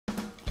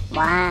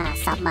哇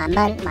！10萬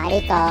蚊買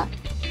呢個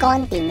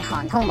乾電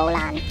航空母艦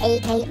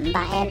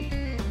AK500N，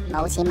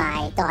 冇錢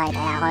買都係睇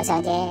下開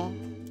箱啫。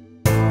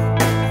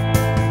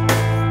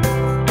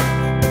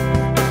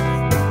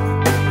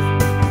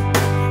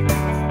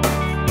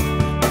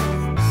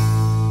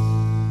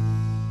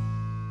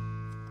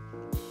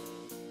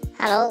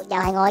Hello， 又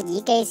係我耳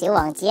機小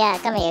王子啊！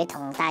今日要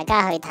同大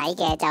家去睇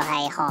嘅就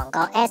係韓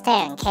國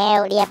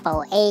Astell&Kern 呢一部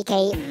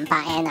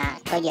AK500N 啊，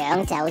個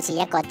樣就好似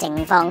一個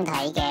正方體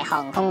嘅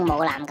航空母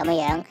艦咁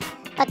樣樣。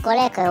不過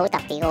呢，佢好特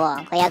別嘅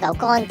喎，佢有嚿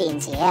乾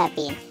電池喺入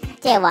邊，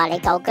即係話你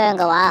夠薑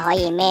嘅話，可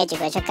以孭住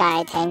佢出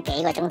街聽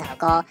幾個鐘頭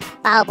歌，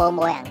包保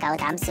冇人夠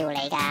膽笑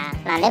你噶。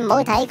嗱，你唔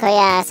好睇佢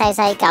啊，細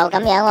細嚿咁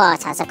樣喎，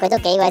查實佢都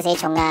幾鬼死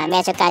重啊，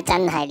孭出街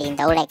真係練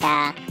到力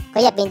噶。佢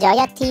入邊仲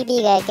有1TB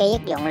嘅記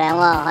憶容量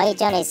喎，可以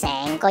將你成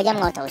個音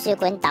樂圖書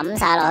館抌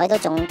晒落去都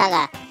仲得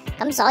啊！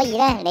咁所以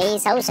呢，你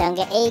手上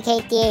嘅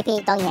AK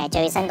DAP 當然係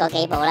最新嗰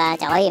幾部啦，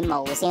就可以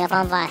無線嘅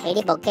方法喺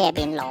呢部機入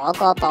邊攞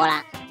歌播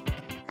啦。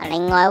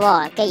另外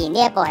既然呢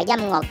一部係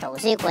音樂圖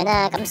書館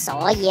啦，咁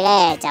所以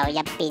呢，就入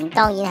邊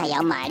當然係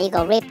有埋呢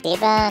個 rip 碟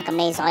啦。咁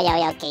你所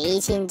有幾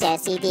千隻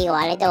CD 嘅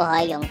話，你都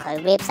可以用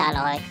佢 rip 晒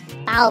落去。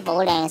包保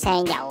靚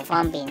聲又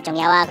方便，仲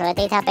有啊，佢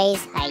嘅 database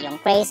係用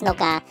Grace Note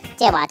噶，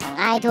即係話同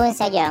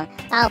iTunes 一樣，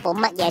包保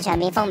乜嘢唱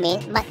片封面、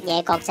乜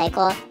嘢國際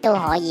歌都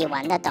可以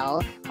揾得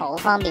到，好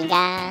方便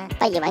噶。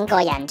不如揾個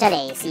人出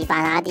嚟示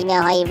範下點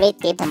樣可以 read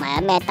碟同埋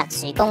有咩特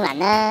殊功能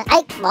啦。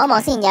望一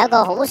望先，有一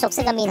個好熟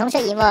悉嘅面孔出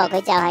現，佢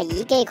就係耳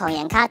機狂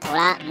人卡圖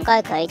啦。唔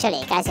該佢出嚟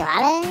介紹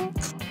下啦。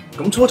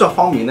咁操作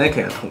方面呢，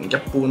其實同一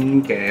般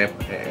嘅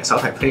手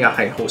提 player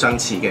係好相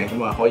似嘅，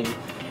咁啊可以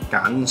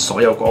揀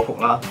所有歌曲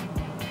啦。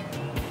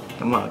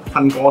咁啊，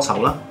分歌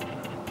手啦，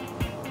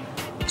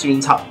專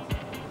輯，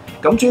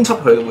咁專輯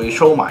佢會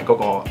show 埋嗰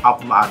個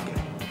upload 嘅。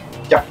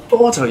入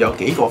歌就有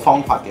幾個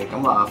方法嘅，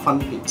咁啊分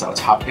別就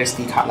插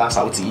SD 卡啦、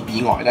手指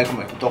以外咧，咁啊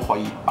亦都可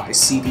以擺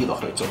CD 落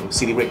去做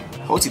CD rip，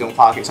 好自動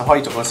化，其實可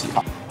以做個示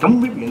範。咁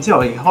rip 完之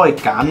後，你可以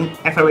揀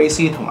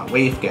feverSound 同埋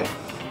wave 嘅。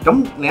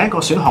咁另一個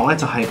選項咧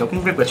就係究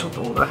竟 rip 嘅速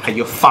度咧係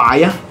要快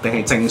啊，定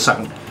係正常？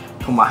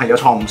同埋係有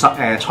錯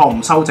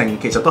誤修正，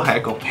其實都係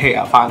一個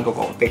pair 翻嗰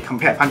個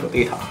compare 翻個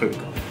data 去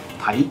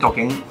睇究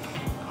竟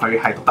佢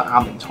係讀得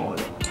啱定錯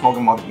嘅。好，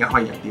咁我哋而家可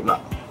以入碟啦。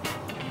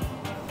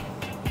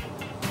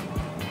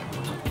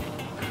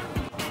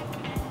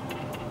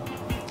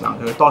嗱，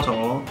佢多咗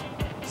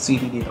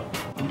CD 呢度，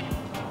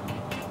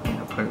入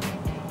去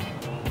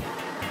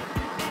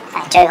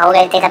係最好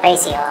嘅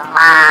database 喎，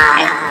哇，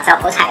就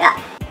好齊啦。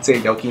即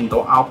係有見到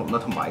album 啦，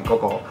同埋嗰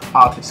個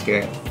artist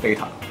嘅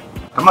data。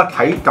咁啊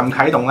撳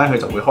啟動咧，佢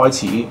就會開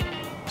始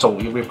做要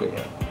rip 嘅嘢。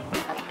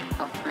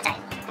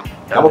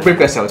有個 rip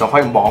嘅時候就可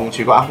以望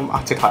住個 album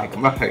即係咁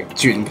樣係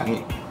轉緊嘅。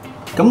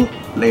咁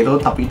嚟到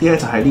特別啲咧，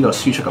就係呢個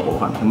輸出嘅部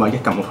分。咁啊一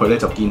撳落去咧，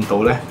就見到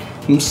咧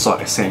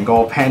咁成個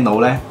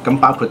panel 咧，咁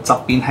包括側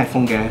邊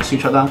headphone 嘅輸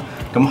出啦，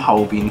咁後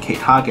邊其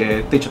他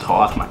嘅 digital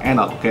啊同埋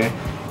analog 嘅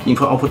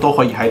input output 都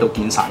可以喺度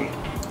見晒嘅。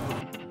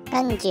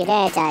跟住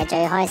咧就係最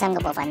開心嘅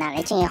部分啦，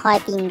你中意開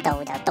邊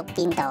度就篤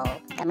邊度，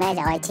咁咧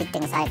就可以設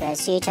定晒佢嘅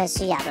輸出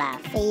輸入啦，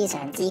非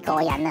常之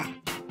過癮啊！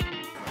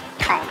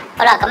係，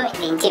好啦，咁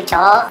連接咗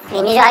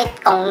喺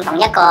共同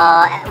一個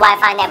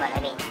WiFi network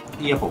裏邊。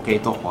呢一部機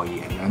都可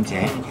以嘅，兩者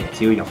其實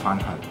只要入翻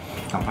去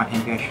撳翻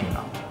MPX 串流，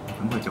咁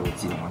佢就會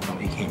自動揾到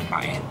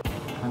AK500N，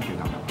 跟住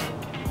撳入去。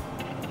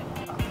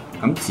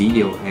咁只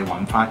要你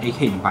揾翻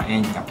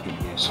AK500N 入邊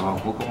嘅所有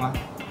歌曲啦。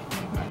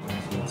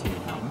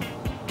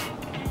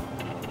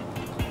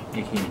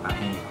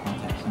AK500N 嘅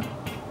context 啦，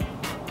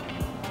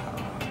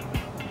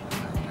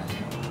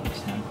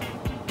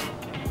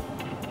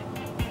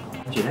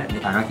跟住咧，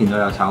大家見到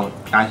有首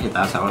介紹第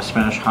一首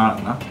Spanish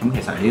Harlem 啦，咁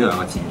其實呢度有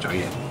個箭嘴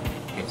嘅，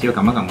其實只要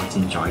撳一撳個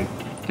箭嘴，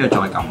跟住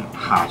再撳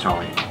下載，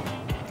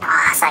哇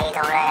細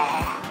到咧，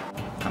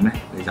咁咧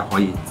你就可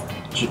以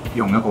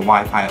用一個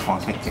WiFi 嘅方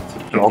式直接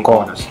攞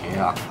歌就寫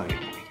落去。